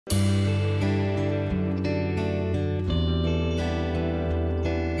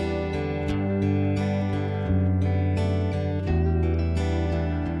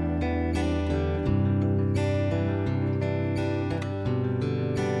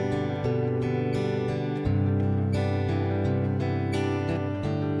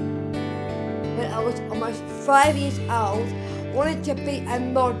I was almost 5 years old, wanted to be a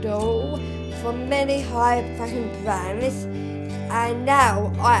model for many high fashion brands, and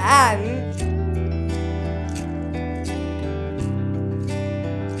now I am.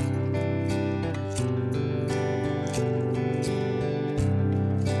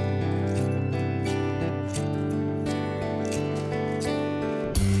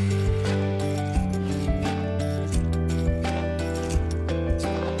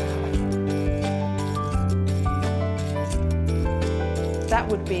 That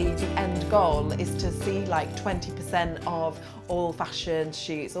would be the end goal, is to see like 20% of all fashion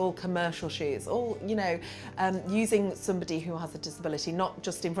shoots, all commercial shoots, all, you know, using somebody who has a disability, not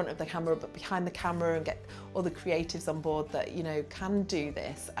just in front of the camera, but behind the camera, and get all the creatives on board that, you know, can do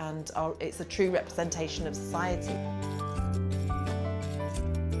this, and it's a true representation of society.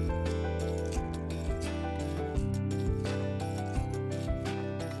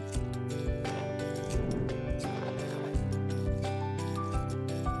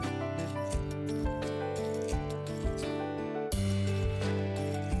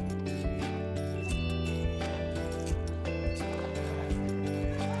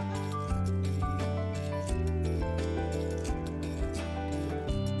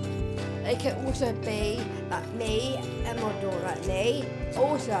 They can also be like me, a model like me.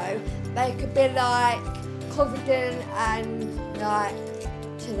 Also, they could be like confident and like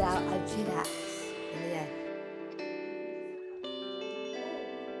chill out and chillax. Yeah.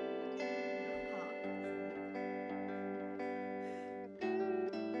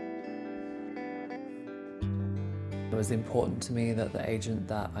 It was important to me that the agent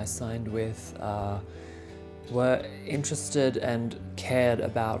that I signed with were interested and cared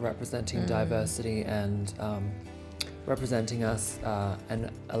about representing diversity and representing us and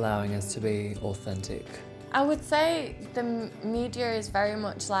allowing us to be authentic. I would say the media is very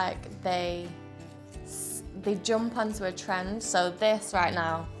much like they jump onto a trend. So this right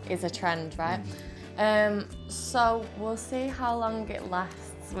now is a trend, right? So we'll see how long it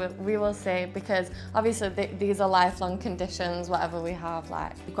lasts. We will see, because obviously these are lifelong conditions, whatever we have.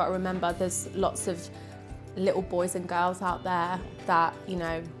 Like, you've got to remember there's lots of little boys and girls out there that, you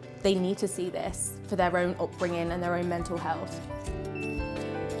know, they need to see this for their own upbringing and their own mental health.